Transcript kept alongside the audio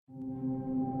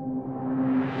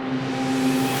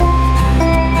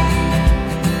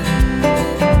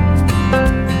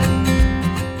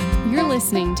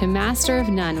listening to Master of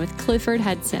None with Clifford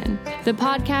Hudson, the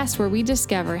podcast where we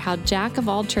discover how Jack of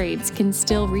all trades can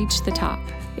still reach the top.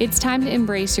 It's time to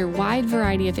embrace your wide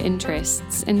variety of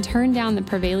interests and turn down the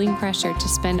prevailing pressure to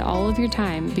spend all of your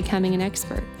time becoming an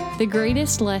expert. The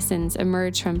greatest lessons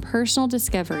emerge from personal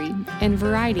discovery, and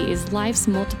variety is life's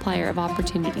multiplier of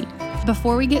opportunity.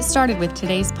 Before we get started with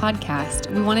today's podcast,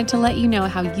 we wanted to let you know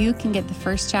how you can get the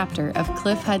first chapter of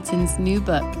Cliff Hudson's new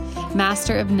book,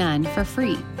 Master of None, for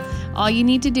free. All you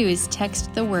need to do is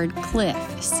text the word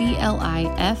CLIFF,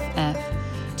 C-L-I-F-F,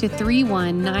 to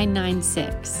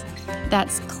 31996.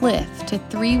 That's CLIFF to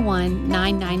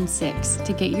 31996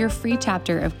 to get your free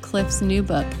chapter of Cliff's new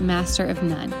book, Master of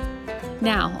None.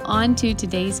 Now, on to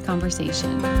today's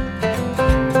conversation.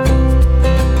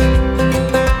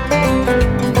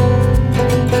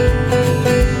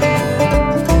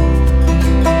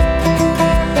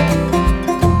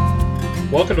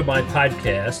 Welcome to my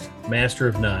podcast, Master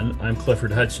of None. I'm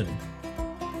Clifford Hudson.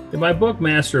 In my book,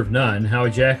 Master of None, How a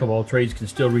Jack of All Trades Can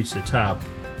Still Reach the Top,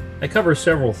 I cover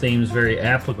several themes very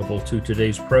applicable to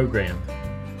today's program.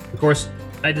 Of course,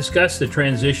 I discuss the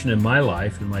transition in my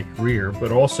life and my career,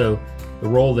 but also the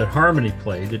role that harmony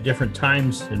played at different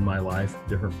times in my life,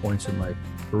 different points in my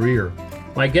career.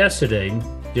 My guest today,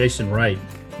 Jason Wright,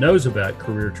 knows about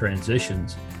career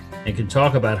transitions and can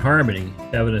talk about harmony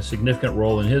having a significant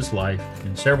role in his life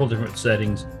in several different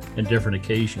settings and different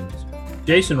occasions.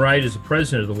 Jason Wright is the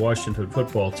president of the Washington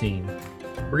football team.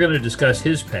 We're going to discuss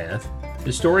his path.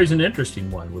 His story is an interesting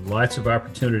one with lots of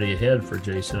opportunity ahead for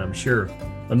Jason, I'm sure.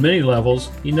 On many levels,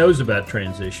 he knows about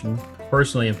transition,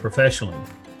 personally and professionally,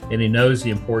 and he knows the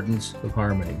importance of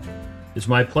harmony. It's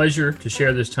my pleasure to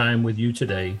share this time with you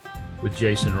today with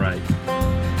Jason Wright.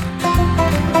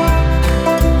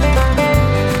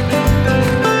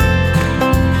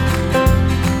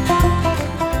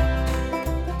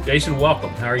 Jason,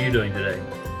 welcome. How are you doing today?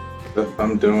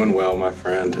 I'm doing well, my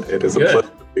friend. It is a pleasure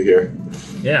to be here.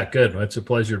 Yeah, good. Well, it's a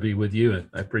pleasure to be with you, and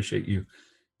I appreciate you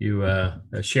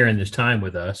sharing this time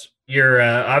with us. You're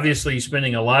obviously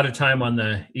spending a lot of time on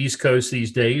the East Coast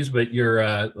these days, but you're,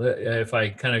 if I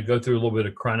kind of go through a little bit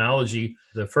of chronology,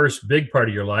 the first big part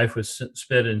of your life was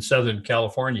spent in Southern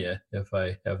California, if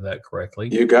I have that correctly.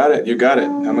 You got it.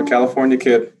 I'm a California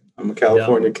kid.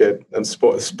 Kid. I'm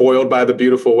spoiled by the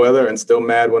beautiful weather and still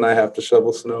mad when I have to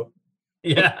shovel snow.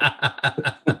 Yeah.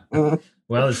 Well,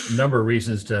 there's a number of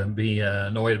reasons to be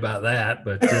annoyed about that,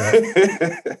 but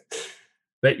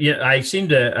yeah, I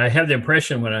have the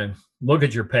impression when I look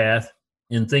at your path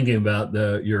in thinking about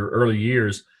your early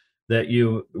years that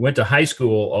you went to high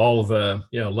school all of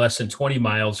less than 20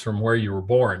 miles from where you were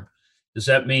born. Does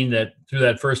that mean that through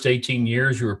that first 18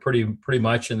 years you were pretty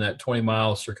much in that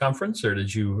 20-mile circumference, or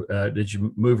did you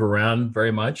move around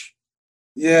very much?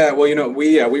 Yeah, well,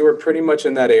 we were pretty much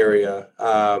in that area,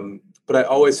 but I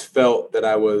always felt that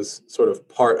I was sort of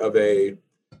part of a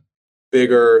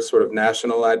bigger sort of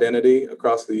national identity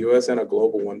across the U.S. and a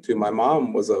global one too. My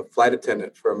mom was a flight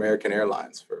attendant for American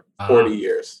Airlines for 40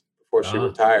 years before she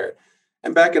retired,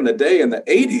 and back in the day in the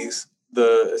 80s,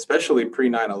 especially pre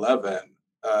 9/11.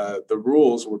 The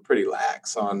rules were pretty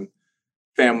lax on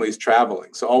families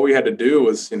traveling. So all we had to do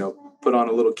was, put on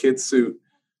a little kid suit,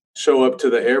 show up to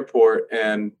the airport,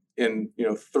 and in,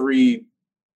 3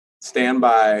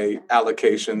 standby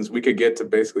allocations, we could get to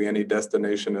basically any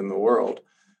destination in the world.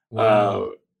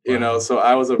 Wow. So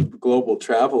I was a global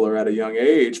traveler at a young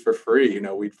age for free.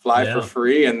 We'd fly for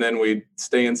free, and then we'd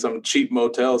stay in some cheap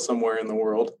motel somewhere in the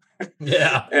world.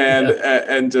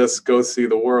 And just go see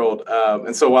the world.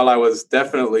 And so while I was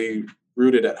definitely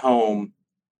rooted at home,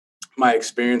 my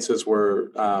experiences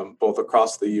were both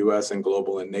across the U.S. and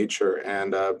global in nature.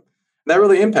 And that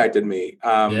really impacted me.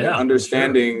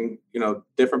 Understanding,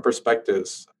 different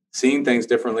perspectives, seeing things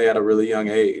differently at a really young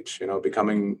age,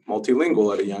 becoming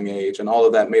multilingual at a young age. And all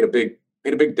of that made a big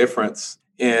difference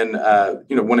in,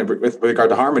 with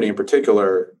regard to harmony in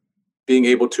particular. Being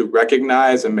able to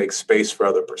recognize and make space for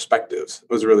other perspectives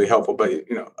was really helpful. But,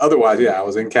 otherwise, I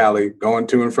was in Cali going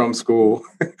to and from school,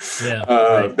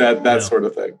 that sort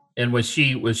of thing. And was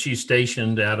she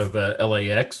stationed out of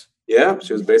LAX? Yeah,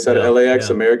 she was based out of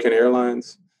LAX, American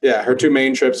Airlines. Yeah, her 2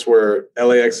 main trips were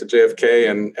LAX to JFK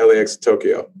and LAX to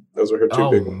Tokyo. Those were her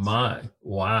 2 big ones. Oh, my.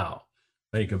 Wow.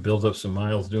 You can build up some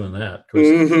miles doing that.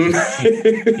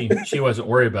 Mm-hmm. She wasn't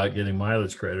worried about getting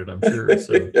mileage credit, I'm sure.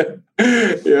 So.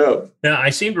 Yeah. Now, I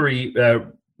seem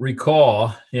to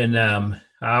recall in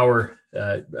our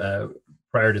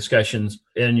prior discussions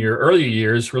in your earlier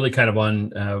years, really kind of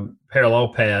on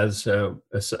parallel paths,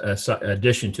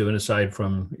 addition to and aside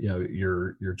from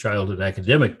your childhood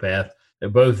academic path, They're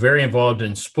both very involved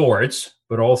in sports,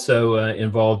 but also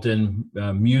involved in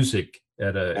music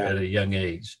at a young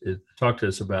age. Talk to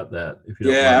us about that, if you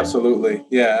don't mind. Absolutely.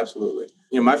 Yeah, absolutely.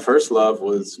 My first love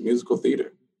was musical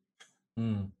theater.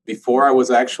 Before I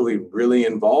was actually really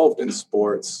involved in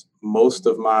sports, most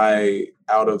of my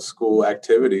out of school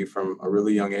activity from a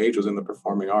really young age was in the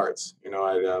performing arts.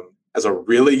 As a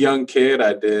really young kid,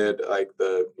 I did like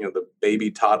the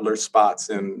baby toddler spots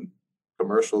in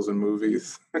commercials and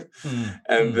movies.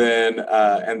 And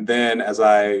then as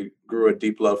I grew a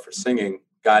deep love for singing,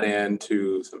 got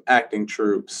into some acting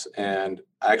troupes, and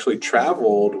I actually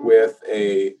traveled with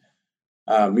a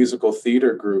musical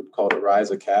theater group called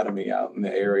Arise Academy out in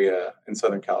the area in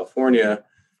Southern California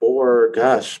for,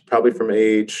 probably from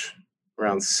age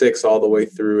around 6 all the way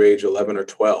through age 11 or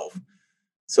 12.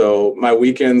 So my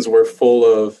weekends were full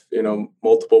of,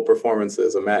 multiple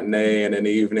performances, a matinee and an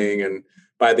evening. And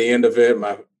by the end of it,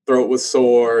 my throat was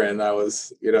sore and I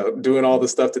was, doing all the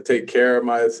stuff to take care of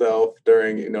myself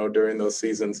during those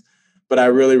seasons. But I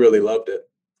really, really loved it.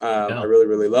 I really,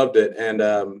 really loved it.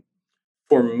 And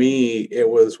for me, it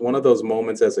was one of those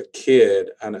moments as a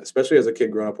kid, and especially as a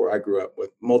kid growing up where I grew up,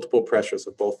 with multiple pressures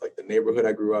of both like the neighborhood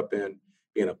I grew up in,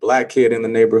 being a Black kid in the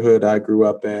neighborhood I grew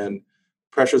up in,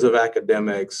 pressures of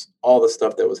academics, all the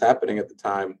stuff that was happening at the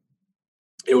time.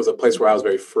 It was a place where I was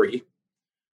very free,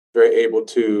 very able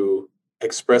to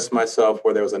express myself,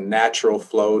 where there was a natural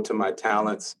flow to my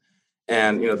talents.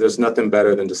 And, there's nothing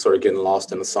better than just sort of getting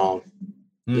lost in a song,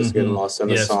 just getting lost in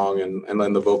a song and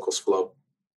letting the vocals flow.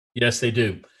 Yes, they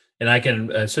do. And I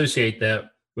can associate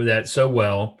that with that so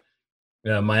well.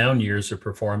 My own years of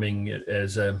performing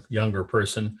as a younger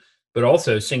person, but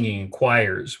also singing in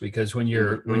choirs, because when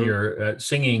you're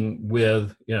singing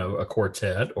with, a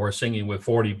quartet or singing with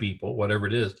 40 people, whatever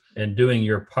it is, and doing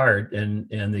your part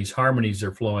and these harmonies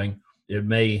are flowing, it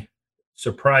may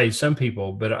surprise some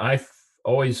people, but I've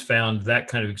always found that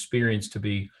kind of experience to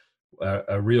be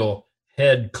a real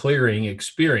head clearing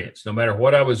experience. No matter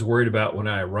what I was worried about when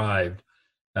I arrived,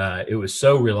 it was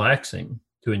so relaxing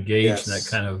to engage in that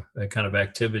kind of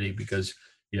activity, because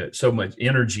so much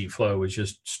energy flow was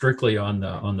just strictly on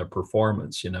the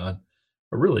performance. A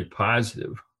really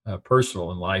positive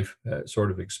personal and life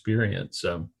sort of experience.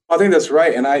 I think that's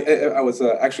right. And I was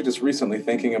actually just recently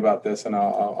thinking about this, and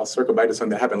I'll circle back to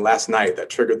something that happened last night that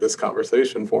triggered this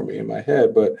conversation for me in my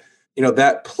head. But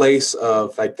that place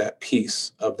of like that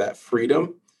peace, of that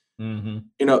freedom,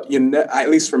 at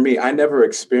least for me, I never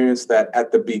experienced that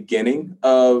at the beginning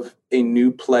of a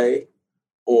new play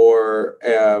or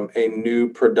a new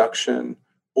production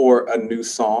or a new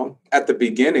song. At the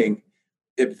beginning,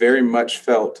 it very much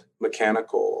felt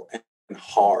mechanical and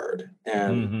hard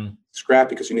and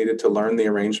scrappy, because you needed to learn the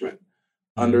arrangement,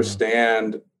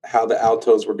 understand how the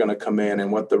altos were going to come in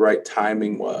and what the right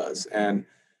timing was, and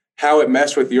how it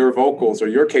meshed with your vocals or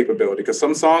your capability. Because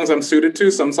some songs I'm suited to,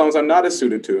 some songs I'm not as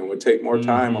suited to, and would take more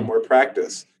time or more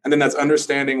practice. And then that's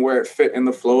understanding where it fit in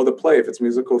the flow of the play, if it's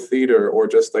musical theater or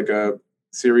just like a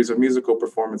series of musical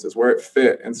performances, where it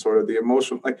fit and sort of the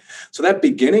emotion. So that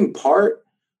beginning part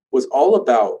was all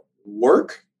about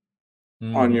work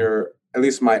on at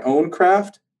least my own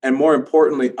craft, and more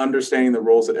importantly, understanding the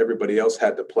roles that everybody else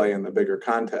had to play in the bigger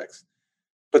context.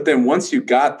 But then once you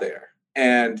got there,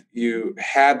 and you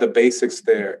had the basics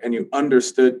there, and you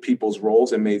understood people's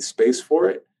roles and made space for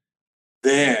it,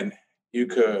 then you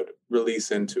could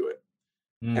release into it.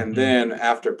 And then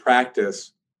after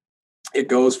practice, it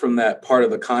goes from that part of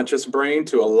the conscious brain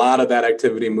to a lot of that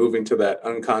activity moving to that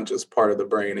unconscious part of the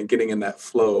brain and getting in that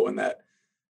flow and that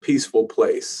peaceful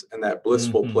place and that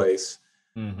blissful place.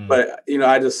 But,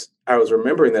 I was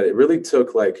remembering that it really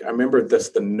took I remember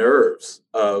just the nerves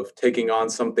of taking on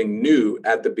something new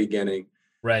at the beginning,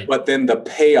 right? But then the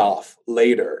payoff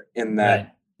later in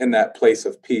that place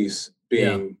of peace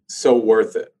being so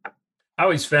worth it. I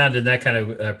always found in that kind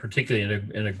of, particularly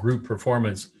in a group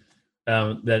performance,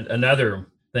 that another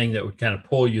thing that would kind of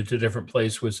pull you to a different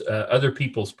place was other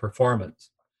people's performance.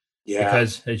 Yeah.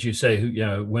 Because as you say,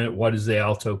 what is the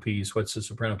alto piece? What's the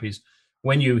soprano piece?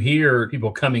 When you hear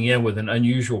people coming in with an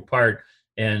unusual part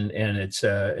and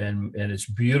it's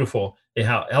beautiful,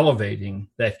 how elevating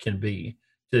that can be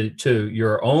to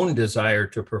your own desire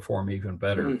to perform even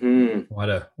better.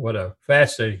 What a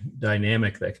fascinating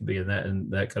dynamic that can be in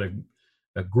that kind of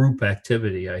a group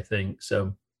activity, I think.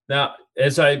 So now,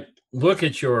 as I look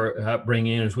at your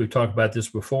upbringing, as we've talked about this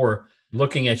before,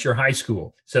 looking at your high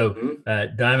school. So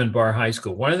Diamond Bar High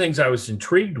School. One of the things I was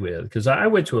intrigued with, because I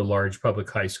went to a large public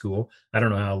high school. I don't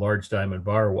know how large Diamond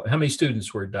Bar was. How many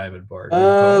students were at Diamond Bar?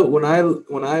 When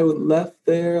I left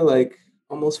there,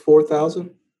 almost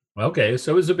 4,000. Okay,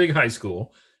 so it was a big high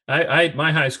school.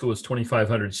 My high school was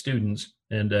 2,500 students,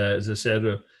 and as I said,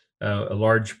 a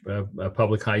large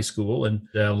public high school, and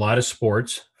a lot of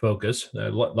sports focus, a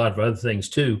lot of other things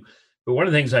too. But one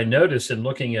of the things I noticed in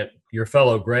looking at your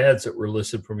fellow grads that were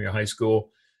listed from your high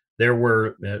school, there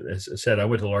were, as I said, I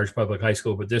went to a large public high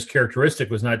school, but this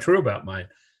characteristic was not true about mine.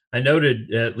 I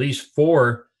noted at least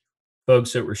 4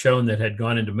 folks that were shown that had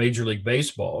gone into Major League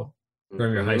Baseball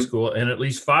from your high school, and at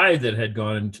least 5 that had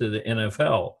gone into the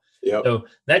NFL. Yep. So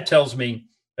that tells me,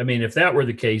 I mean, if that were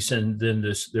the case, and then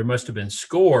there must have been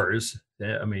scores,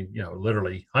 I mean,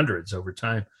 literally hundreds over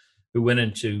time, who went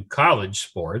into college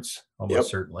sports, almost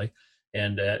certainly.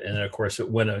 And of course, it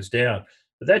winnows down.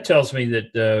 But that tells me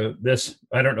that this,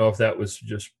 I don't know if that was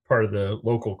just part of the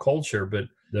local culture, but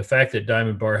the fact that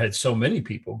Diamond Bar had so many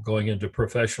people going into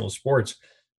professional sports,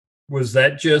 was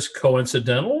that just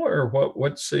coincidental, or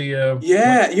what's the...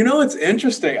 Yeah, it's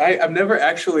interesting. I've never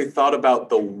actually thought about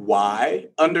the why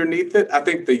underneath it. I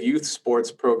think the youth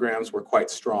sports programs were quite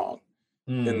strong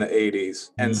in the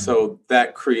 80s. And so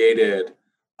that created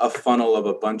a funnel of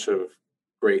a bunch of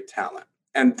great talent.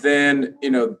 And then,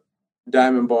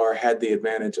 Diamond Bar had the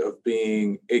advantage of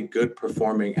being a good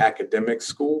performing academic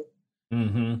school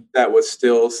that was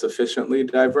still sufficiently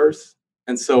diverse.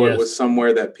 And so it was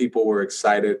somewhere that people were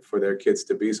excited for their kids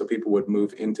to be. So people would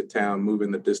move into town, move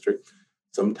in the district.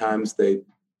 Sometimes they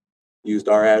used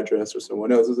our address or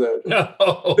someone else's address.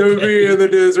 They would be in the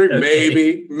district.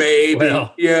 Maybe.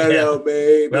 Well,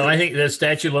 maybe. Well, I think the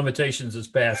statute of limitations is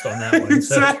passed on that one.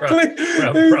 Exactly.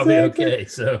 So probably okay.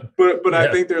 So, but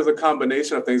I think there's a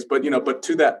combination of things. But, but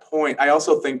to that point, I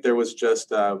also think there was just,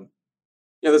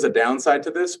 there's a downside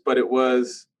to this, but it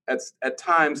was at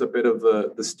times a bit of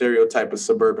the stereotype of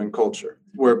suburban culture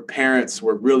where parents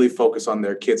were really focused on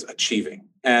their kids achieving.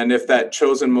 And if that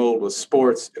chosen mode was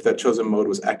sports, if that chosen mode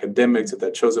was academics, if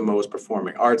that chosen mode was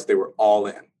performing arts, they were all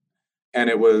in. And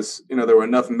it was, there were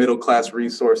enough middle-class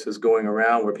resources going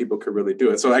around where people could really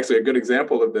do it. So actually a good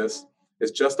example of this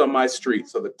is just on my street.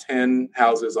 So the 10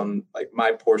 houses on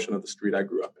my portion of the street I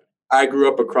grew up in. I grew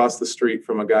up across the street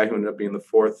from a guy who ended up being the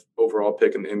 4th overall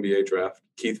pick in the NBA draft,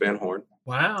 Keith Van Horn.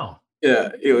 Wow.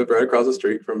 Yeah, he lived right across the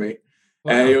street from me.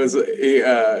 Wow. And he was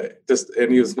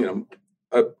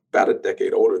about a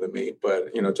decade older than me,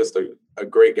 but, just a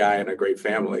great guy and a great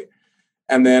family.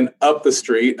 And then up the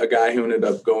street, a guy who ended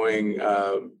up going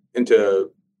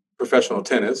into professional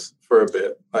tennis for a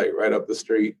bit, right up the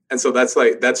street. And so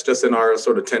that's just in our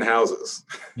sort of 10 houses.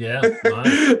 Yeah.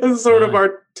 That's sort of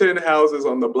our 10 houses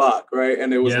on the block, right?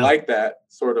 And it was like that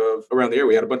sort of around the area.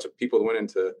 We had a bunch of people that went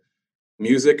into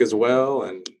music as well.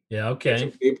 And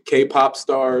K-pop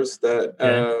stars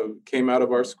that came out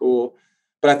of our school.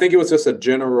 But I think it was just a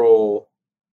general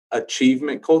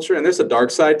achievement culture. And there's a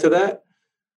dark side to that.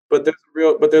 But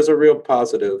there's a real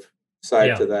positive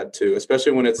side to that too,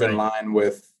 especially when it's in line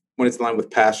with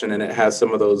passion and it has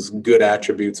some of those good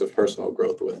attributes of personal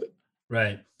growth with it.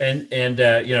 Right. And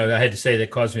I had to say that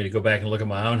caused me to go back and look at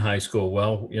my own high school.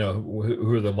 Well,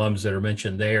 who are the alums that are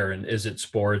mentioned there? And is it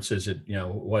sports? Is it,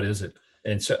 what is it?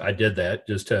 And so I did that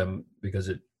just because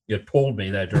it pulled me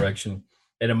that direction.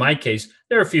 And in my case,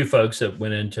 there are a few folks that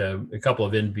went into a couple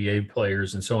of NBA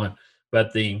players and so on.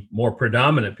 But the more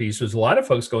predominant piece was a lot of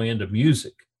folks going into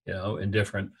music, in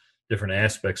different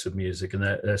aspects of music. And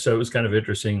that, so it was kind of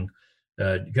interesting.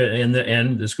 In the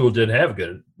end, the school did have a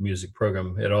good music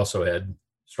program. It also had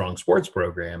strong sports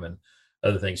program and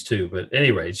other things too. But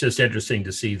anyway, it's just interesting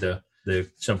to see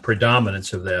some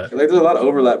predominance of that. There's a lot of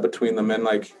overlap between them. And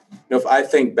if I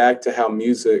think back to how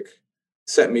music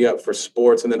set me up for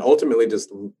sports and then ultimately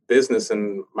just business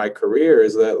and my career,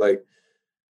 is that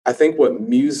I think what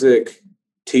music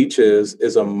teaches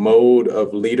is a mode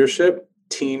of leadership,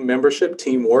 team membership,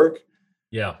 teamwork.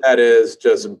 Yeah. That is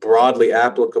just broadly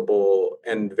applicable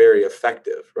and very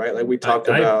effective, right? Like we talked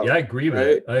about. Yeah, I agree with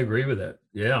it. I agree with that.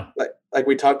 Yeah. Like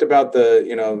we talked about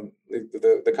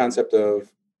the concept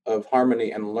of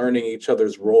harmony and learning each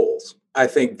other's roles. I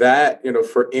think that,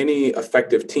 for any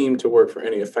effective team to work, for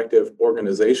any effective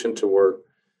organization to work,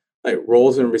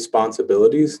 roles and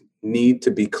responsibilities need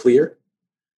to be clear.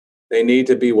 They need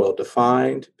to be well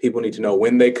defined. People need to know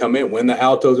when they come in, when the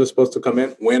altos are supposed to come in,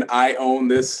 when I own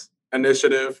this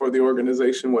initiative for the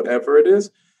organization, whatever it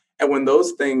is. And when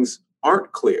those things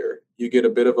aren't clear, you get a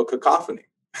bit of a cacophony.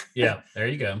 Yeah, there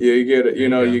you go. You get,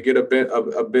 you get a bit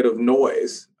of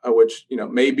noise, which,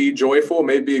 may be joyful,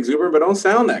 may be exuberant, but don't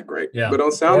sound that great. Yeah. But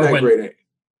don't sound great.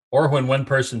 Or when one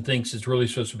person thinks it's really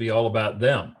supposed to be all about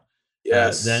them.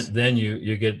 Yes. Then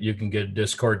you can get a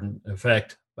discordant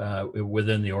effect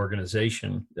within the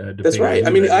organization. That's right.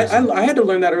 I had to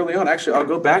learn that early on. Actually, I'll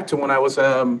go back to when I was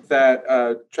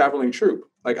that traveling troupe.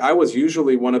 like I was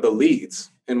usually one of the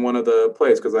leads in one of the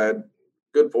plays because I had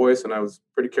good voice and I was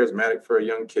pretty charismatic for a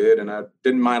young kid. And I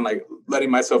didn't mind like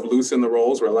letting myself loose in the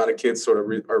roles where a lot of kids sort of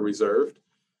are reserved.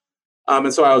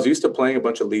 And so I was used to playing a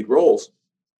bunch of lead roles.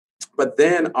 But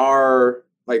then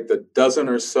the dozen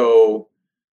or so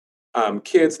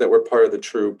kids that were part of the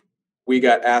troupe, we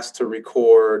got asked to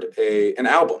record an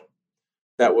album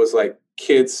that was like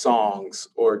kids songs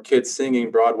or kids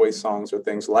singing Broadway songs or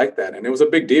things like that. And it was a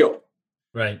big deal.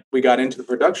 Right. We got into the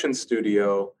production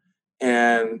studio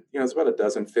and, it's about a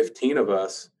dozen, 15 of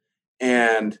us.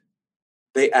 And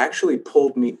they actually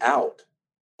pulled me out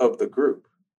of the group.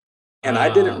 And I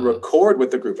didn't record with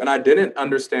the group. And I didn't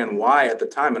understand why at the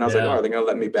time. And I was like, are they going to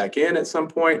let me back in at some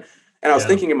point? And I was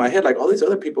thinking in my head, like, all these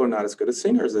other people are not as good as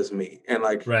singers as me. And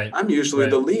like, I'm usually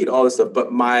the lead, all this stuff. But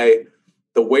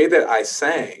the way that I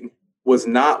sang was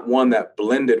not one that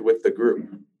blended with the group.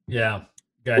 Yeah.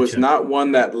 Gotcha. Was not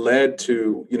one that led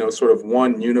to, sort of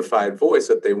one unified voice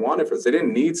that they wanted for us. They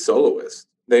didn't need soloists.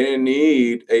 They didn't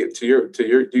need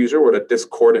to use your word, a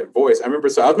discordant voice. I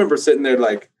remember sitting there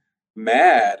like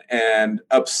mad and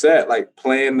upset, like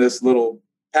playing this little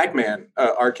Pac-Man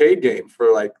arcade game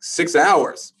for like 6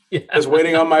 hours. Just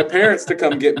waiting on my parents to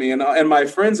come get me. And my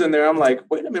friends in there, I'm like,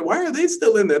 wait a minute, why are they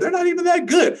still in there? They're not even that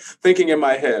good, thinking in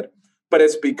my head. But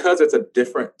it's because it's a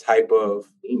different type of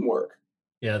teamwork.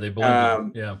 Yeah, they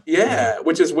blend.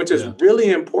 Which is really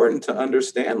important to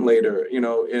understand later,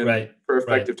 for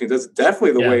effective teams. That's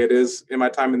definitely the way it is in my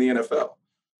time in the NFL.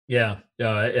 Yeah,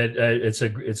 it's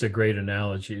a great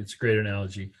analogy. It's a great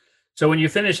analogy. So when you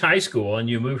finish high school and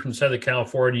you move from Southern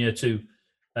California to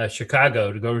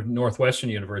Chicago to go to Northwestern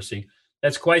University,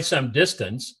 that's quite some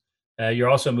distance. You're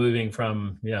also moving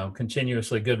from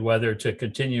continuously good weather to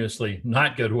continuously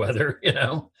not good weather.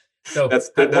 So that's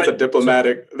a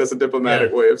diplomatic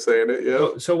way of saying it. Yeah.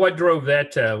 So what drove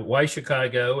that? Why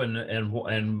Chicago and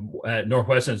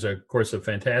Northwestern is of course a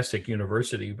fantastic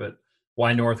university, but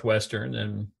why Northwestern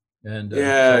and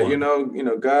so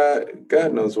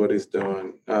God knows what he's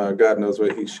doing. God knows what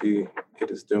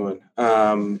it is doing.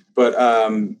 But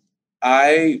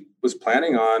I was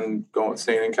planning on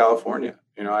staying in California.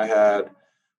 I had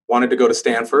wanted to go to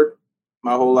Stanford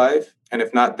my whole life. And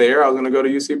if not there, I was going to go to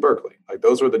UC Berkeley. Like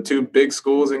those were the two big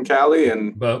schools in Cali,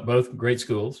 and both great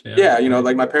schools.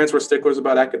 Like my parents were sticklers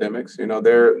about academics.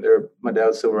 They're my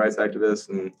dad's civil rights activist,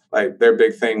 and like their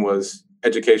big thing was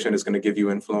education is going to give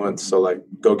you influence. So like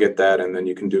go get that, and then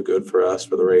you can do good for us,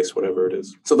 for the race, whatever it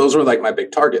is. So those were like my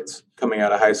big targets coming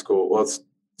out of high school. Well,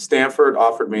 Stanford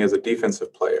offered me as a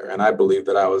defensive player, and I believe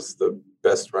that I was the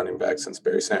best running back since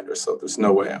Barry Sanders. So there's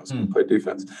no way I was going to play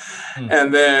defense.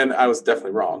 And then I was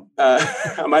definitely wrong.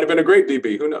 I might have been a great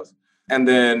DB. Who knows? And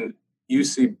then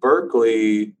UC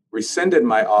Berkeley rescinded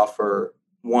my offer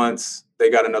once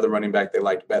they got another running back they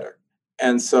liked better.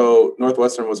 And so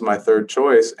Northwestern was my third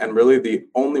choice, and really the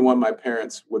only one my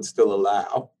parents would still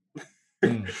allow.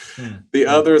 The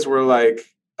others were like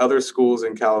other schools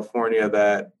in California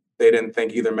that they didn't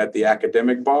think either met the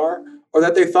academic bar or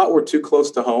that they thought were too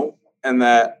close to home and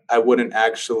that I wouldn't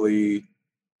actually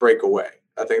break away.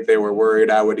 I think they were worried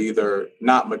I would either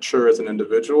not mature as an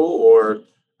individual or,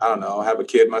 I don't know, have a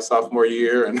kid my sophomore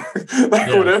year and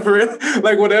whatever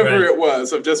it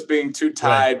was of just being too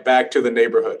tied back to the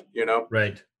neighborhood,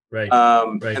 Right.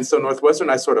 And so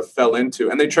Northwestern, I sort of fell into,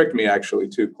 and they tricked me actually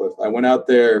too, Cliff. I went out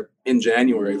there in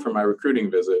January for my recruiting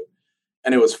visit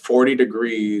and it was 40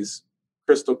 degrees,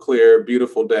 crystal clear,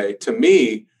 beautiful day. To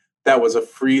me, that was a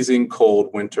freezing cold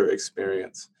winter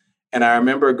experience. And I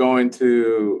remember going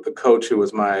to the coach who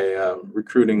was my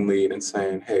recruiting lead and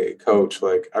saying, hey, coach,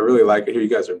 like, I really like it here. You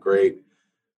guys are great.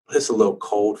 But it's a little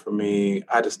cold for me.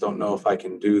 I just don't know if I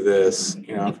can do this.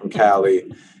 I'm from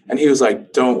Cali. And he was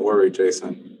like, don't worry,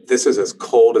 Jason. This is as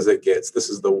cold as it gets. This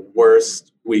is the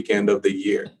worst weekend of the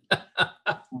year.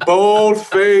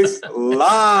 Bold-faced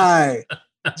lie.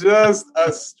 Just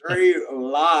a straight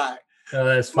lie. Oh,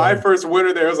 that's my first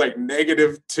winter there was like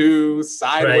 -2,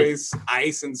 sideways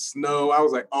ice and snow. I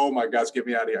was like, oh my gosh, get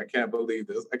me out of here. I can't believe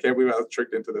this. I can't believe I was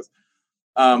tricked into this.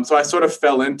 So I sort of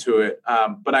fell into it.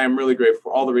 But I am really grateful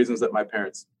for all the reasons that my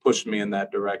parents pushed me in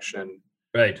that direction.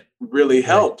 Right. Really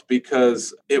helped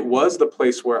because it was the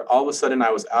place where all of a sudden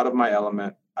I was out of my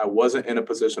element. I wasn't in a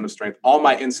position of strength. All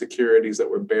my insecurities that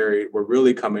were buried were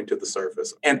really coming to the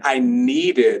surface. And I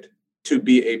needed to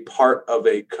be a part of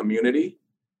a community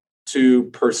to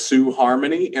pursue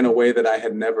harmony in a way that I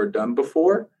had never done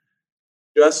before,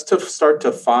 just to start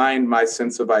to find my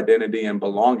sense of identity and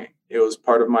belonging. It was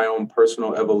part of my own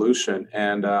personal evolution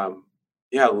and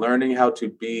learning how to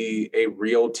be a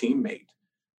real teammate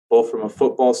both from a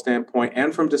football standpoint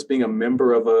and from just being a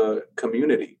member of a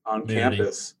community on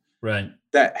campus. Right.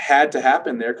 That had to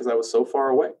happen there because I was so far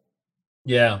away.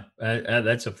 Yeah,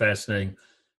 that's a fascinating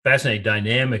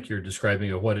dynamic you're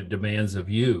describing of what it demands of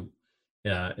you.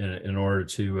 In order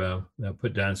to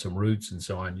put down some roots and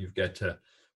so on, you've got to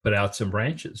put out some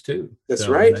branches too. That's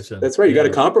right. That's right. You got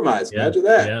to compromise. Imagine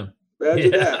that.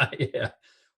 Imagine that. Yeah.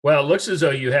 Well, it looks as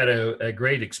though you had a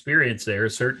great experience there.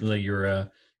 Certainly, your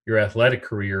athletic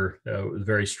career was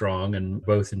very strong, and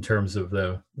both in terms of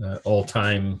the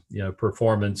all-time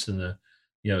performance and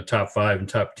the top 5 and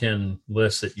top 10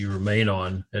 lists that you remain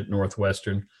on at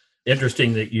Northwestern.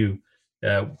 Interesting that you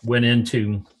went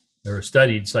into or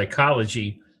studied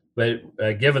psychology, but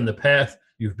given the path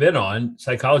you've been on,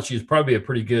 psychology is probably a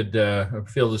pretty good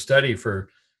field of study for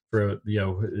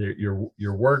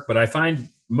your work. But I find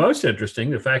most interesting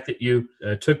the fact that you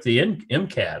took the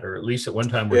MCAT, or at least at one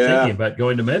time we're thinking about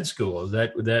going to med school.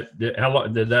 How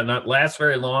long did that not last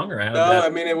very long? Or I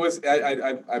mean, it was.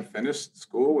 I finished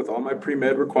school with all my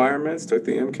pre-med requirements. Took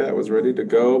the MCAT, was ready to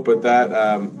go, but that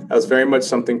was very much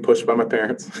something pushed by my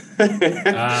parents.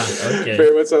 Okay.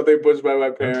 Very much something pushed by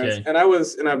my parents, and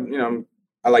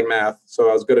I like math, so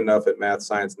I was good enough at math,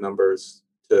 science, numbers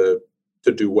to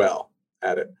do well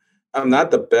at it. I'm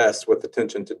not the best with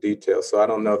attention to detail, so I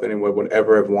don't know if anyone would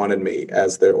ever have wanted me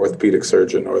as their orthopedic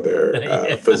surgeon or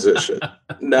their physician.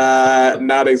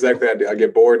 Not exactly. I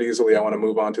get bored easily. I want to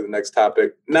move on to the next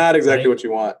topic. Not exactly what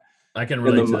you want. I can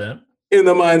relate to that. In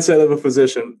the mindset of a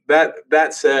physician.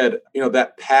 That said,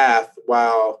 that path,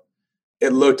 while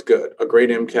it looked good, a great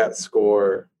MCAT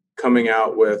score, coming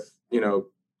out with,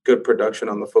 good production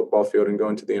on the football field and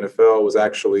going to the NFL was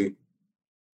actually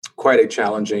quite a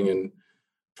challenging and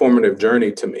formative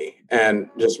journey to me, and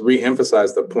just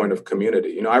re-emphasize the point of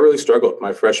community. I really struggled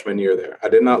my freshman year there. I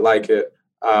did not like it.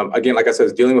 Again, like I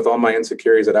said, dealing with all my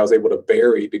insecurities that I was able to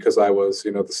bury because I was,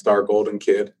 the star golden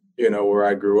kid, where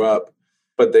I grew up.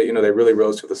 But they really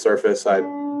rose to the surface. I,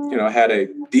 had a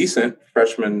decent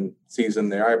freshman season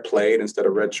there. I played instead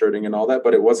of redshirting and all that,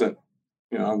 but it wasn't,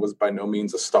 I was by no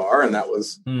means a star, and that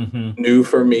was new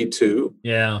for me too.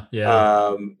 Yeah.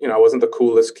 I wasn't the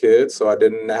coolest kid, so I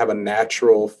didn't have a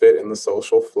natural fit in the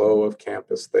social flow of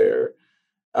campus there.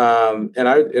 And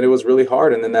it was really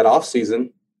hard. And then that off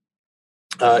season,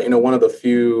 one of the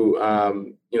few,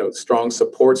 strong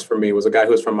supports for me was a guy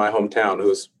who was from my hometown, who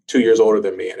was 2 years older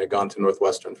than me and had gone to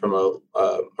Northwestern from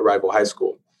a rival high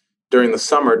school. During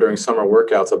summer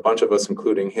workouts, a bunch of us,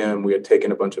 including him, we had taken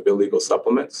a bunch of illegal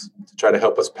supplements to try to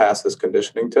help us pass this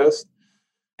conditioning test.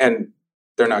 And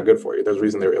they're not good for you. There's a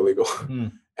reason they're illegal.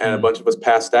 And a bunch of us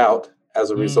passed out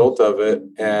as a result of it.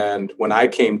 And when I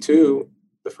came to,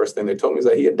 the first thing they told me is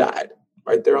that he had died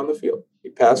right there on the field. He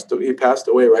passed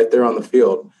away right there on the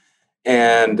field.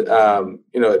 And,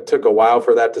 it took a while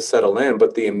for that to settle in.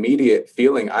 But the immediate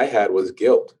feeling I had was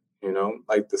guilt,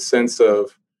 like the sense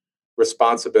of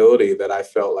responsibility that I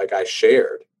felt like I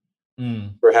shared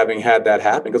for having had that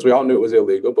happen, because we all knew it was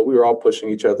illegal, but we were all pushing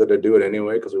each other to do it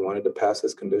anyway because we wanted to pass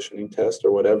this conditioning test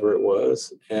or whatever it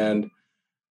was. And,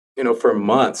 for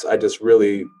months, I just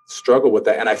really struggled with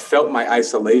that. And I felt my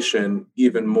isolation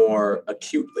even more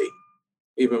acutely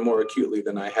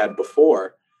than I had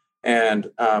before. And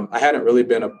I hadn't really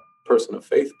been a person of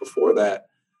faith before that.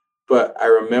 But I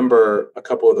remember a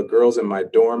couple of the girls in my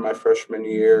dorm my freshman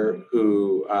year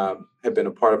who had been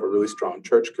a part of a really strong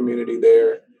church community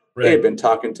there. Right. They had been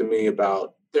talking to me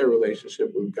about their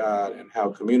relationship with God and how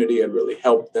community had really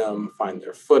helped them find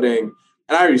their footing.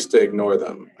 And I used to ignore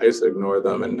them.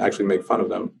 And actually make fun of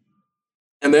them.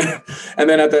 And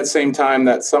then at that same time,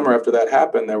 that summer after that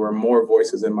happened, there were more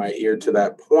voices in my ear to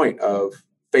that point of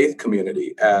faith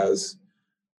community as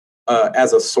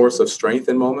a source of strength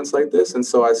in moments like this. And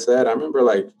so I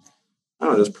remember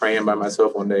just praying by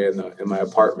myself one day in my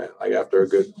apartment, like after a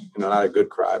good, not a good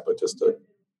cry, but just a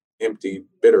empty,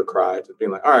 bitter cry, just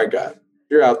being like, all right, God,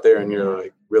 you're out there and you're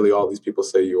like really all these people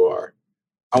say you are.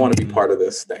 I want to be part of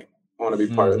this thing.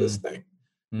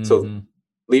 So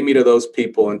lead me to those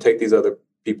people and take these other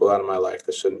people out of my life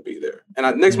that shouldn't be there.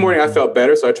 And next morning I felt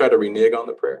better. So I tried to renege on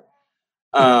the prayer.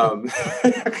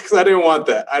 Because I didn't want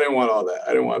that. I didn't want all that.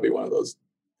 I didn't want to be one of those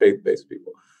faith-based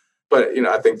people. But,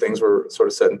 I think things were sort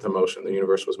of set into motion. The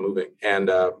universe was moving.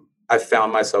 And I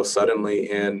found myself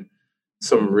suddenly in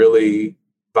some really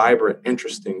vibrant,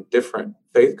 interesting, different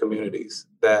faith communities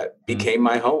that became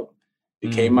my home,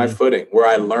 became my footing, where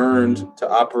I learned to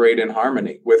operate in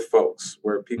harmony with folks,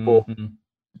 where people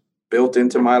built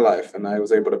into my life and I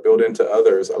was able to build into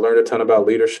others. I learned a ton about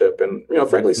leadership and,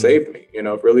 frankly saved me,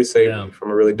 really saved me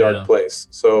from a really dark place.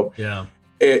 So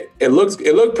it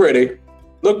looked pretty,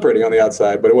 Looked pretty on the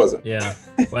outside, but it wasn't. Yeah.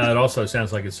 Well, it also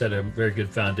sounds like it set a very good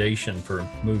foundation for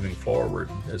moving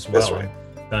forward as well. That's right.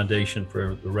 Foundation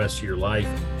for the rest of your life.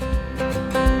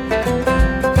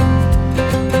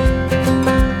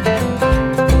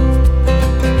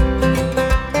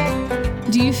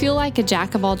 Do you feel like a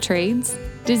jack of all trades?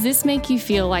 Does this make you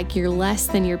feel like you're less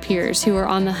than your peers who are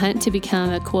on the hunt to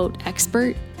become a, quote,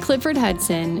 expert? Clifford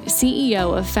Hudson,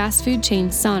 CEO of fast food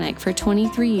chain Sonic for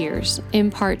 23 years,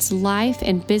 imparts life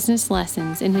and business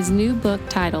lessons in his new book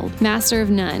titled Master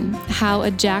of None: How a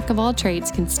Jack of All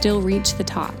Trades Can Still Reach the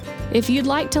Top. If you'd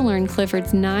like to learn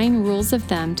Clifford's 9 rules of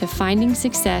thumb to finding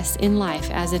success in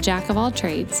life as a jack of all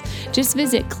trades, just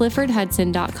visit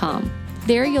cliffordhudson.com.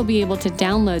 There you'll be able to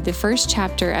download the first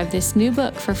chapter of this new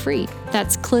book for free.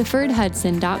 That's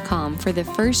cliffordhudson.com for the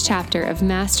first chapter of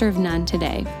Master of None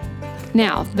today.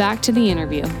 Now, back to the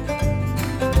interview.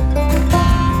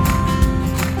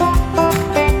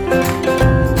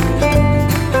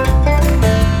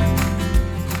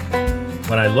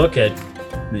 When I look at,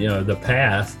 the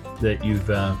path that you've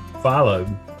followed,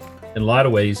 in a lot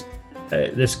of ways,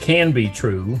 this can be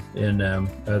true in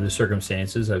other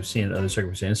circumstances. I've seen other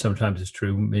circumstances. Sometimes it's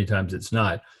true, many times it's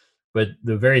not. But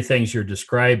the very things you're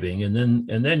describing, and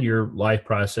then your life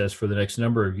process for the next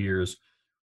number of years,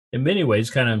 in many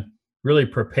ways, kind of really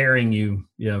preparing you,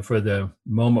 for the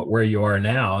moment where you are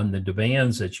now and the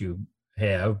demands that you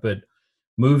have. But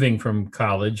moving from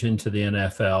college into the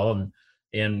NFL,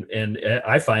 and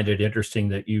I find it interesting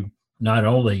that you not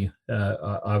only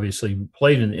obviously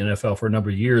played in the NFL for a number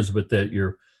of years, but that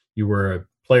you were a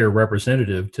player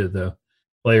representative to the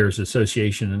Players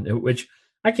Association, which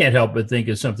I can't help but think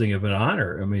is something of an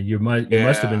honor. I mean, you must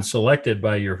have been selected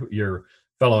by your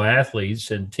fellow athletes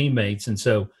and teammates, and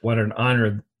so what an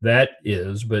honor that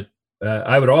is. But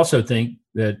I would also think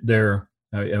that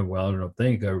I don't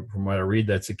think from what I read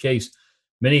that's the case.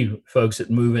 Many folks that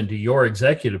move into your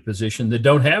executive position that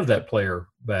don't have that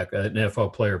an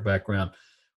NFL player background,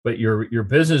 but your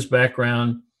business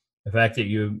background, the fact that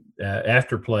you,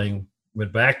 after playing,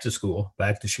 went back to school,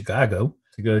 back to Chicago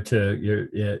to go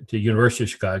to University of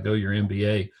Chicago, your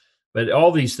MBA, but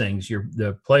all these things,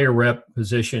 the player rep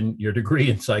position, your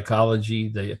degree in psychology,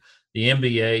 the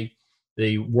MBA,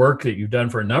 the work that you've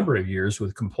done for a number of years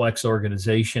with complex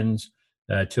organizations,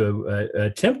 to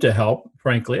attempt to help,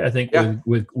 frankly, I think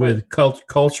with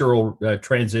cultural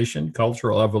transition,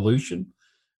 cultural evolution,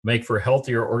 make for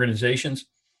healthier organizations.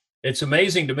 It's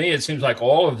amazing to me. It seems like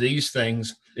all of these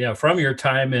things, from your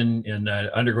time in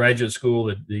undergraduate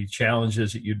school, the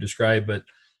challenges that you described, but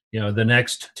the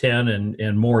next 10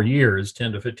 and more years,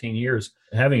 10 to 15 years,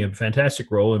 having a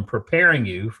fantastic role in preparing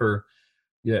you for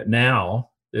now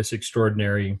this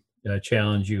extraordinary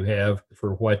challenge you have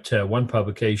for what one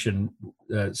publication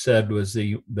said was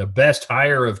the best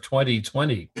hire of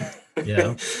 2020,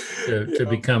 to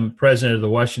become president of the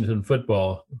Washington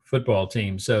football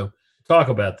team. So talk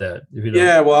about that. If you don't.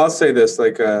 Yeah, well, I'll say this,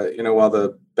 while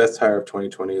the best hire of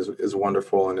 2020 is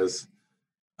wonderful and is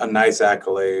a nice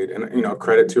accolade, and,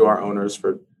 credit to our owners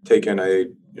for taking a,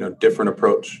 different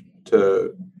approach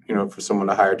to, for someone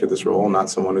to hire to this role, not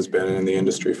someone who's been in the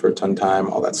industry for a ton of time,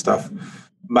 all that stuff.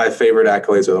 My favorite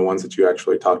accolades are the ones that you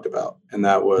actually talked about. And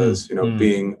that was,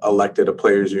 being elected a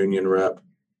players union rep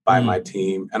by my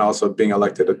team, and also being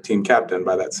elected a team captain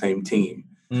by that same team.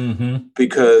 Mm-hmm.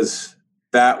 Because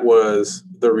that was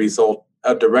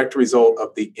a direct result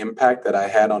of the impact that I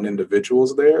had on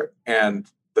individuals there and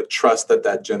the trust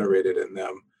that generated in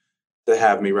them to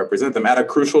have me represent them at a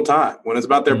crucial time when it's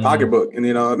about their pocketbook and,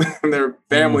 and their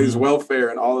family's welfare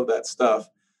and all of that stuff.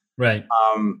 Right.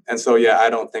 And so, I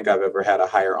don't think I've ever had a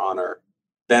higher honor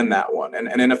than that one. And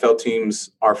NFL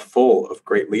teams are full of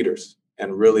great leaders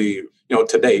and really,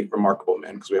 to date, remarkable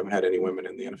men, because we haven't had any women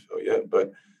in the NFL yet,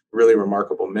 but really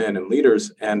remarkable men and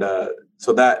leaders. And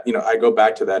so that, I go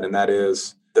back to that, and that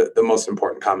is the most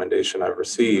important commendation I've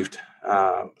received,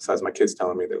 besides my kids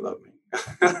telling me they love me.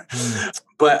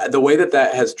 But the way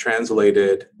that has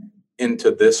translated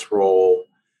into this role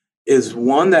is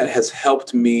one that has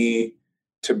helped me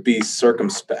to be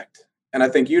circumspect. And I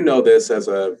think this as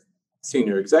a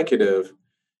senior executive,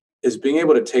 is being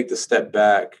able to take the step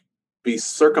back, be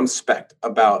circumspect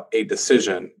about a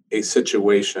decision, a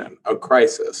situation, a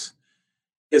crisis,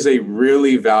 is a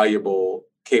really valuable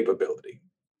capability.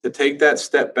 To take that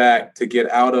step back, to get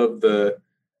out of the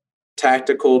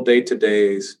tactical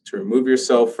day-to-days, to remove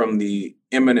yourself from the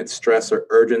imminent stress or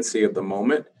urgency of the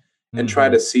moment, and try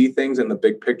to see things in the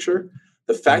big picture.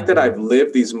 The fact that I've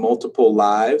lived these multiple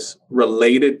lives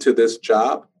related to this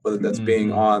job, whether that's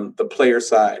being on the player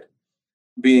side,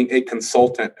 being a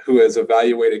consultant who has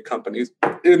evaluated companies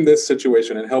in this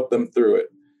situation and helped them through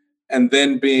it, and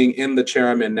then being in the chair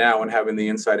I'm in now and having the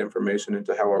inside information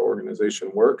into how our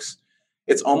organization works,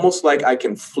 it's almost like I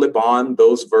can flip on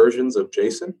those versions of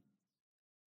Jason,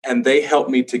 and they help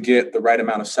me to get the right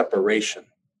amount of separation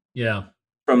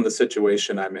from the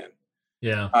situation I'm in.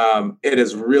 It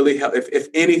has really helped. If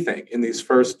anything, in these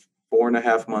first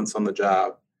 4.5 months on the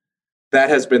job, that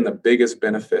has been the biggest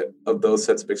benefit of those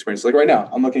sets of experiences. Like right now,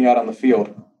 I'm looking out on the field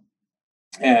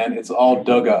and it's all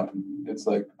dug up. It's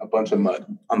like a bunch of mud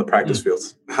on the practice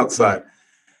fields outside.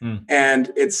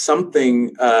 And it's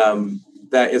something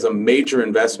that is a major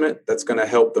investment that's going to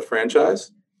help the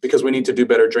franchise, because we need to do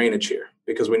better drainage here,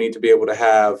 because we need to be able to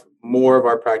have more of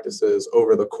our practices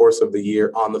over the course of the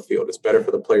year on the field. It's better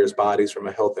for the players' bodies from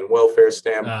a health and welfare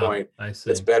standpoint.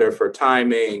 It's better for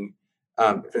timing.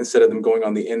 Instead of them going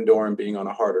on the indoor and being on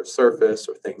a harder surface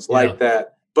or things like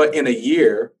that. But in a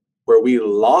year where we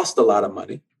lost a lot of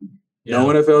money, no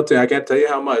NFL team, I can't tell you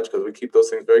how much because we keep those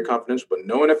things very confidential, but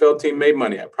no NFL team made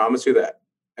money. I promise you that.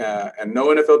 And no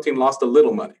NFL team lost a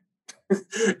little money.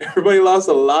 Everybody lost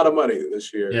a lot of money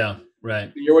this year.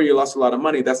 The year where you lost a lot of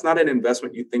money, that's not an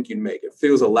investment you think you'd make. It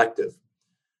feels elective.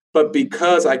 But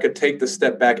because I could take the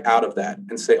step back out of that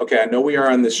and say, okay, I know we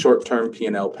are on this short-term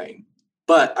P&L pain,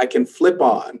 but I can flip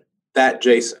on that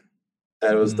Jason,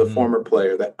 that was the former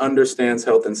player that understands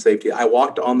health and safety. I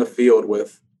walked on the field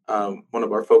with one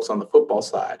of our folks on the football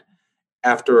side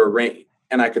after a rain,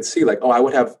 and I could see like, I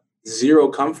would have zero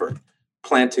comfort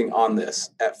planting on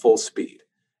this at full speed.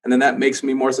 And then that makes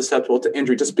me more susceptible to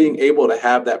injury. Just being able to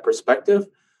have that perspective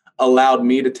allowed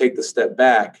me to take the step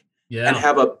back and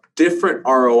have a different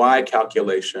ROI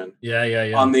calculation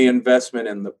on the investment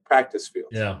in the practice field.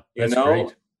 That's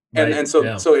great.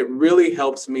 So it really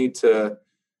helps me to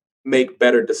make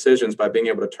better decisions by being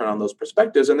able to turn on those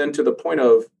perspectives. And then to the point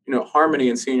of, harmony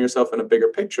and seeing yourself in a bigger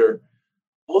picture,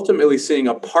 ultimately seeing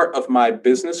a part of my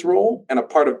business role and a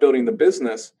part of building the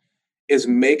business is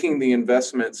making the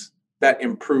investments that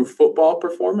improve football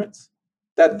performance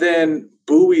that then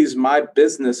buoys my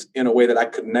business in a way that I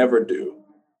could never do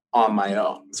on my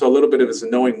own. So a little bit of it is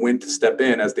knowing when to step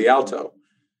in as the alto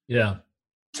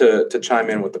to chime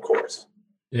in with the chorus.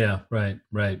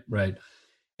 Right.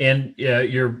 And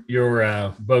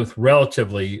you're both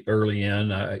relatively early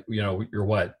in. You're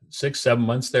what, 6-7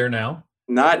 months there now?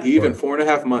 Not even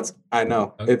 4.5 months. I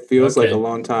know it feels like a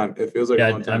long time. It feels like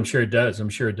a long time. I'm sure it does.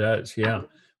 Yeah,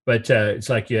 but it's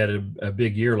like you had a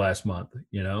big year last month.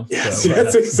 Yes,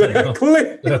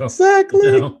 exactly.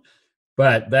 Exactly.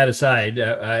 But that aside,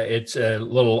 it's a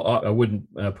little. I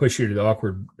wouldn't push you to the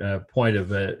awkward point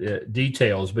of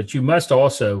details, but you must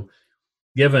also,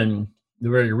 given the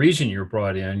very reason you're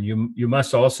brought in, you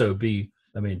must also be,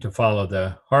 to follow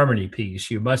the harmony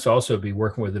piece, you must also be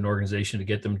working with an organization to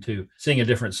get them to sing a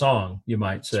different song, you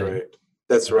might say.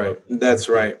 That's right.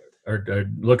 Or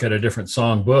look at a different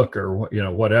song book or,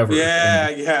 whatever.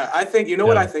 Yeah. I think,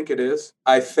 what I think it is?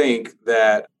 I think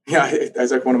that,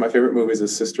 that's like one of my favorite movies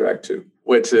is Sister Act 2,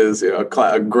 which is a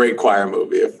great choir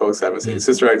movie. If folks haven't seen it.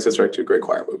 Sister Act 2, great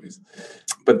choir movies.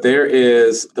 But there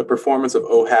is the performance of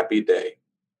Oh Happy Day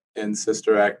in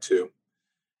Sister Act 2.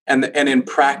 And in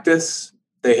practice,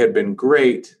 they had been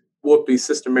great. Whoopi,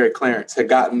 Sister Mary Clarence, had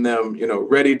gotten them,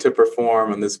 ready to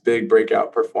perform on this big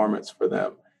breakout performance for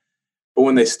them. But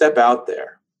when they step out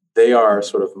there, they are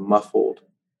sort of muffled.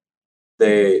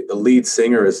 The lead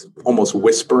singer is almost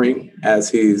whispering as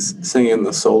he's singing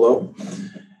the solo.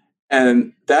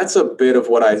 And that's a bit of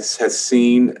what I have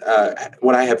seen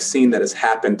that has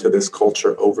happened to this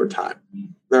culture over time.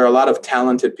 There are a lot of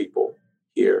talented people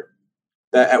here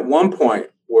that at one point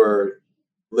were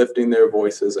lifting their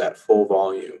voices at full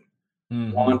volume,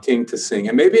 wanting to sing.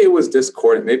 And maybe it was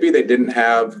discordant. Maybe they didn't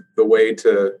have the way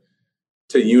to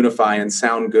unify and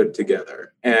sound good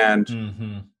together.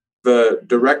 And the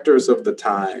directors of the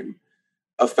time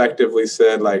effectively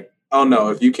said, like, oh no,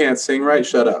 if you can't sing right,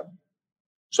 shut up.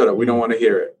 We don't want to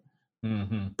hear it.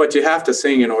 But you have to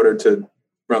sing in order to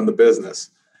run the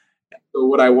business. So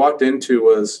what I walked into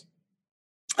was,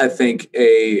 I think,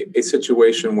 a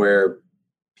situation where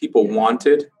people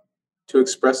wanted to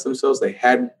express themselves. They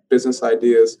had business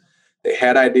ideas. They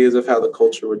had ideas of how the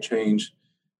culture would change,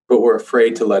 but were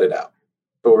afraid to let it out.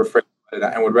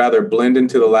 And would rather blend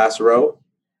into the last row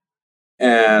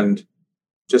and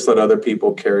just let other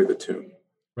people carry the tune.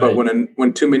 Right. But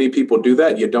when too many people do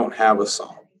that, you don't have a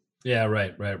song. Yeah,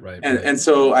 right. And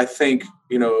so I think,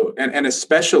 and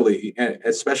especially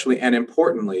and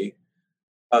importantly,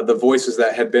 the voices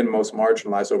that had been most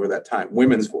marginalized over that time,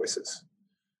 women's voices,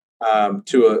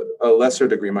 to a lesser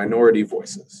degree, minority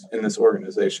voices in this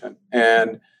organization.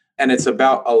 And it's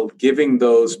about giving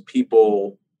those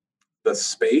people the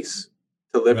space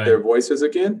to lift their voices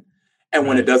again. And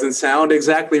when it doesn't sound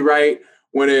exactly right,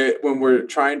 when we're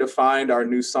trying to find our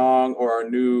new song or our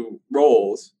new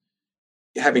roles,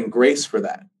 having grace for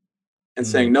that and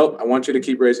saying, nope, I want you to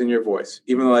keep raising your voice.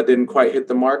 Even though I didn't quite hit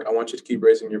the mark, I want you to keep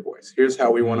raising your voice. Here's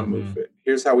how we want to move it.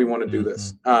 Here's how we want to do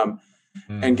this.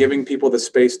 And giving people the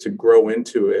space to grow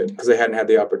into it because they hadn't had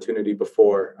the opportunity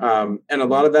before. And a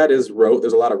lot of that is rote.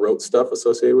 There's a lot of rote stuff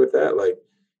associated with that. Like,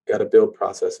 got to build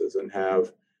processes and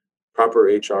have proper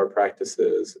HR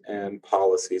practices and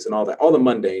policies and all that, all the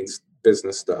mundane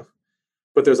business stuff.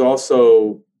 But there's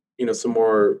also, some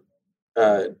more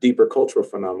deeper cultural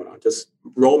phenomenon, just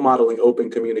role modeling open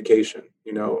communication,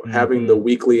 having the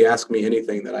weekly Ask Me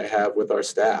Anything that I have with our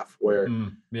staff where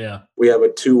we have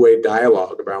a two-way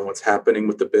dialogue around what's happening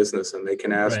with the business and they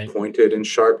can ask pointed and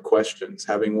sharp questions,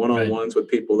 having one-on-ones with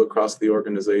people across the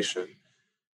organization,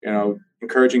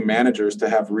 encouraging managers to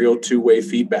have real two-way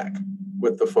feedback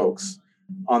with the folks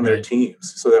on their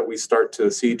teams so that we start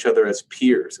to see each other as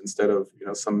peers instead of,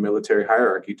 some military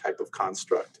hierarchy type of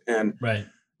construct. And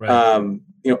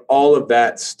all of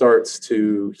that starts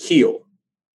to heal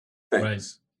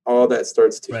things. All that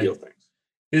starts to heal things.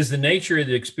 Is the nature of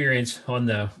the experience on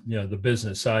the, the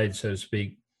business side, so to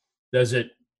speak, does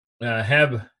it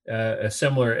have a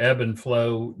similar ebb and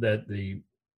flow that the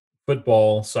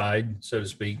football side, so to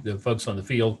speak, the folks on the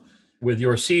field, with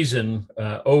your season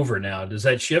over now, does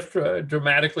that shift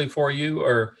dramatically for you,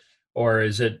 or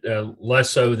is it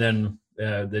less so than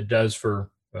that does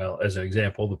for, well, as an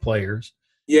example, the players?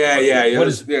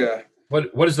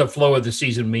 What does the flow of the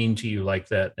season mean to you like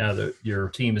that now that your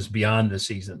team is beyond the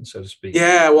season, so to speak?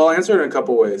 Yeah, well, I'll answer it in a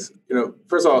couple ways.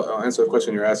 First of all, I'll answer the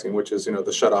question you're asking, which is,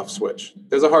 the shut-off switch.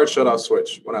 There's a hard shut-off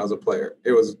switch when I was a player.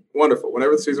 It was wonderful.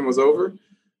 Whenever the season was over,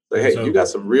 like, hey, you got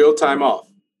some real time off.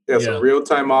 You got some real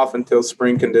time off until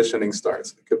spring conditioning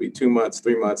starts. It could be 2 months,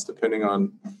 3 months, depending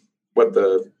on what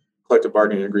the collective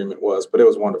bargaining agreement was. But it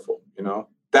was wonderful,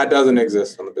 That doesn't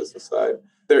exist on the business side.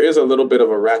 There is a little bit of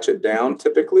a ratchet down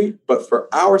typically, but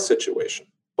for our situation,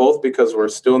 both because we're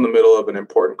still in the middle of an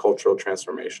important cultural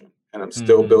transformation and I'm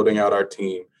still building out our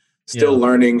team, still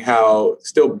learning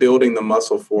still building the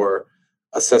muscle for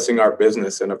assessing our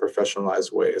business in a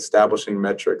professionalized way, establishing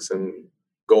metrics and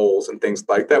goals and things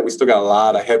like that. We still got a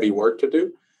lot of heavy work to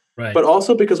do, but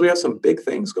also because we have some big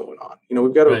things going on.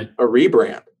 We've got a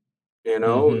rebrand.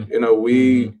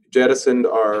 We jettisoned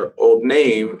our old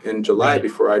name in July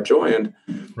before I joined,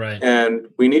 and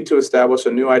we need to establish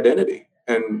a new identity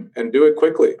and do it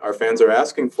quickly. Our fans are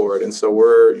asking for it, and so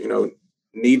we're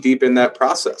knee deep in that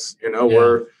process.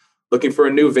 We're looking for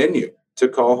a new venue to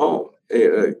call home.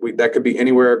 That could be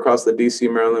anywhere across the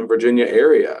DC, Maryland, Virginia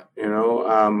area.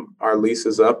 Our lease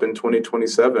is up in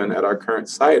 2027 at our current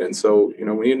site, and so we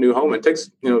need a new home. It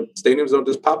takes stadiums don't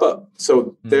just pop up.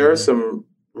 So there are some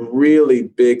really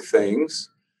big things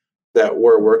that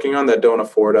we're working on that don't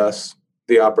afford us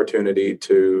the opportunity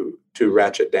to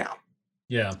ratchet down.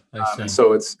 Yeah. I see.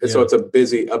 So it's a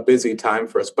busy time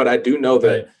for us, but I do know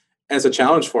that, and it's a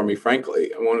challenge for me,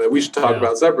 frankly, one that we should talk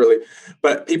about separately,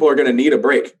 but people are going to need a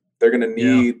break. They're going to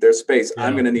need their space.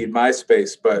 I'm going to need my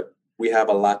space, but we have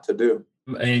a lot to do.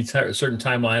 Any certain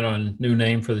timeline on new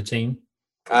name for the team?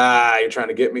 You're trying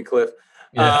to get me, Cliff.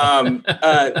 No,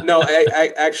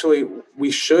 I actually, we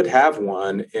should have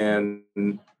one in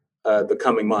the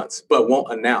coming months, but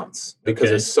won't announce because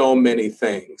there's so many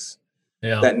things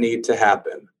that need to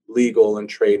happen: legal and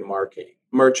trademarking,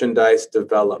 merchandise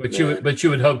development. But you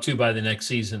would hope to by the next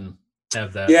season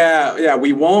have that. Yeah.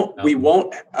 We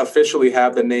won't officially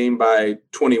have the name by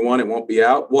 21. It won't be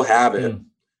out. We'll have it.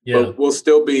 But we'll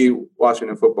still be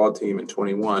Washington Football Team in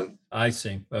 21. I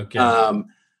see. Okay.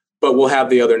 But we'll have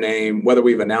the other name, whether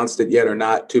we've announced it yet or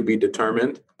not, to be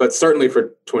determined. But certainly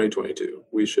for 2022,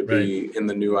 we should be in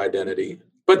the new identity.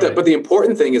 But the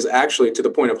important thing is actually, to the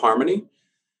point of harmony,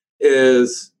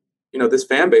 is this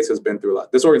fan base has been through a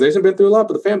lot. This organization has been through a lot,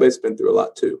 but the fan base has been through a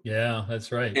lot too. Yeah,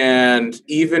 that's right. And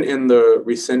even in the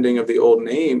rescinding of the old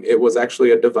name, it was actually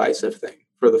a divisive thing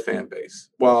for the fan base.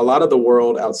 While a lot of the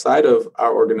world outside of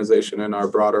our organization and our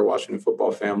broader Washington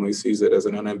football family sees it as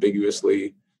an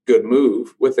unambiguously good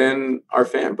move, within our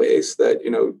fan base that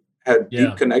had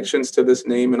deep connections to this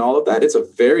name and all of that, it's a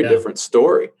very different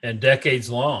story, and decades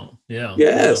long.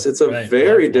 It's a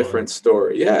very different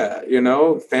story.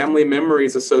 Family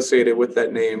memories associated with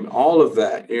that name, all of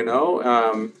that. And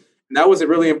that was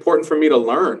really important for me to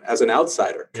learn as an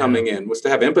outsider coming in, was to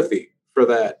have empathy for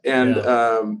that. And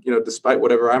despite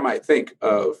whatever I might think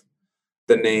of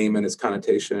the name and its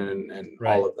connotation and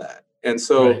all of that. And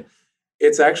so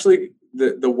it's actually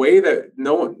the way that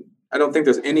I don't think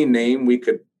there's any name we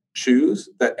could choose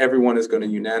that everyone is going to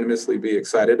unanimously be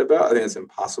excited about. I think it's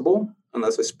impossible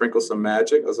unless I sprinkle some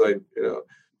magic.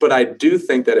 But I do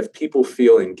think that if people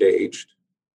feel engaged,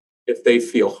 if they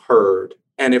feel heard,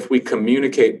 and if we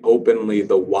communicate openly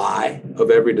the why of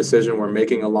every decision we're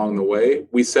making along the way,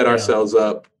 we set ourselves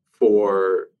up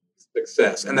for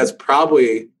success. And that's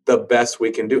probably the best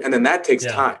we can do. And then that takes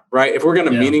time, right? If we're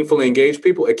going to meaningfully engage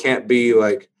people, it can't be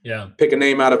like pick a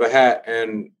name out of a hat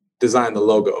and design the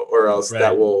logo, or else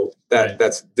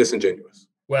that's disingenuous.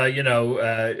 Well,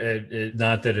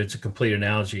 not that it's a complete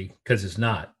analogy, because it's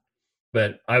not.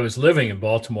 But I was living in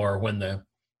Baltimore when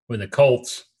the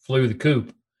Colts flew the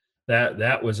coop.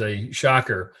 That was a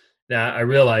shocker. Now, I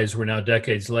realize we're now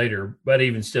decades later, but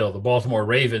even still, the Baltimore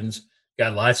Ravens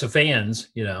got lots of fans.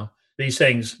 These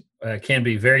things can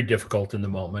be very difficult in the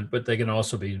moment, but they can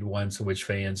also be the ones in which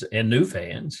fans and new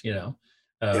fans,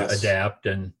 adapt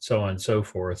and so on and so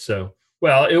forth. So,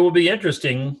 well, it will be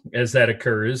interesting as that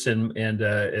occurs and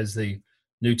as the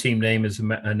new team name is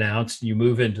announced, you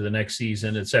move into the next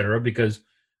season, et cetera, because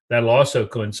that'll also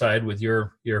coincide with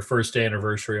your first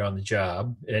anniversary on the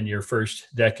job and your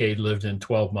first decade lived in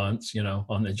 12 months,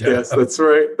 on the job. Yes, that's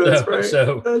right. That's right.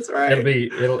 So that's right.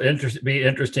 It'll be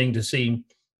interesting to see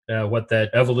what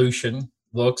that evolution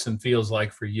looks and feels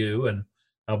like for you. And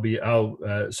I'll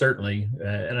certainly,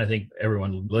 and I think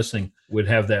everyone listening would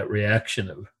have that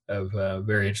reaction of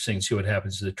very interesting to see what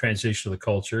happens to the transition of the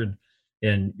culture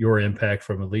and your impact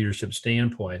from a leadership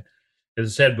standpoint. As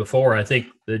I said before, I think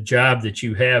the job that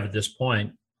you have at this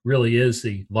point really is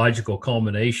the logical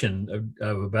culmination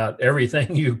of about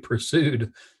everything you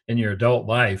pursued in your adult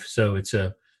life. So it's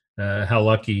how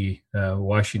lucky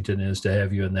Washington is to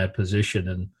have you in that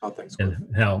position, and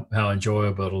how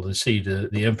enjoyable it'll to see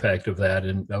the impact of that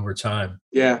over time.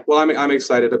 Yeah, well, I'm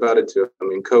excited about it too. I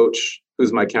mean, Coach,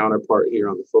 who's my counterpart here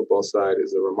on the football side,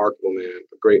 is a remarkable man,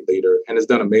 a great leader, and has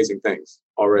done amazing things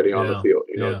already on the field.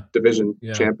 Division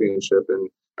championship in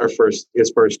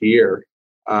his first year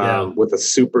with a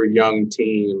super young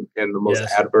team in the most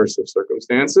adverse of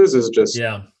circumstances is just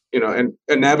and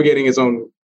navigating his own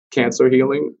cancer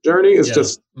healing journey is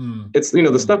just it's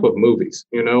the stuff of movies,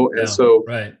 and so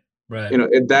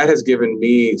that has given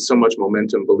me so much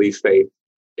momentum, belief, faith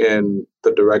in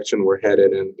the direction we're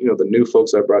headed, and the new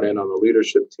folks I brought in on the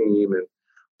leadership team, and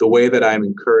the way that I'm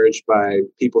encouraged by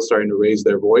people starting to raise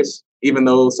their voice, even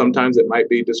though sometimes it might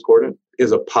be discordant,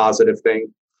 is a positive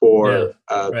thing for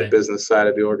the business side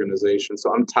of the organization.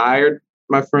 So I'm tired,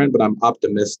 my friend, but I'm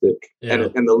optimistic, and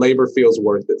the labor feels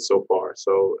worth it so far.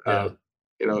 So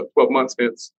 12 months,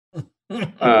 Vince.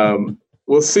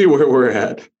 We'll see where we're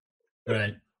at.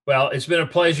 Right. Well, it's been a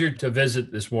pleasure to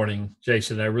visit this morning,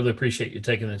 Jason. I really appreciate you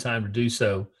taking the time to do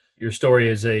so. Your story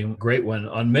is a great one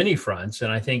on many fronts.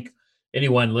 And I think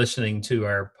anyone listening to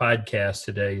our podcast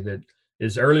today that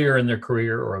is earlier in their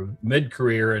career or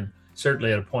mid-career and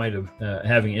certainly at a point of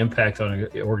having impact on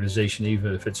an organization,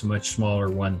 even if it's a much smaller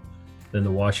one than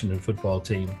the Washington football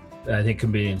team, I think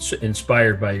can be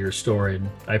inspired by your story. And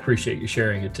I appreciate you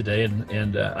sharing it today.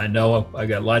 And I know I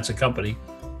got lots of company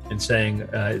in saying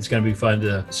it's going to be fun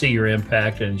to see your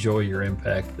impact and enjoy your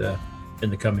impact in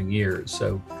the coming years.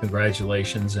 So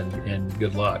congratulations and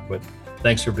good luck. But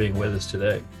thanks for being with us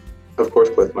today. Of course,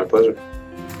 Cliff. My pleasure.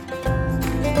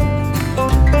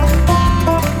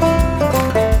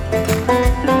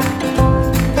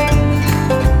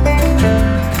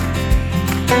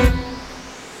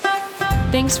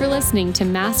 Thanks for listening to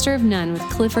Master of None with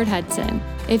Clifford Hudson.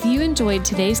 If you enjoyed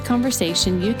today's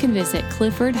conversation, you can visit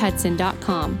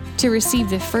cliffordhudson.com to receive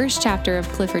the first chapter of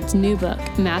Clifford's new book,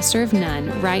 Master of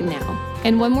None, right now.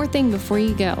 And one more thing before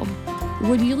you go.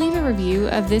 Would you leave a review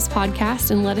of this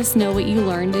podcast and let us know what you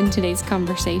learned in today's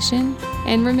conversation?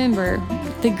 And remember,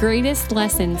 the greatest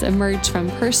lessons emerge from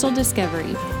personal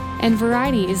discovery, and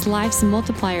variety is life's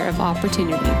multiplier of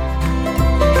opportunity.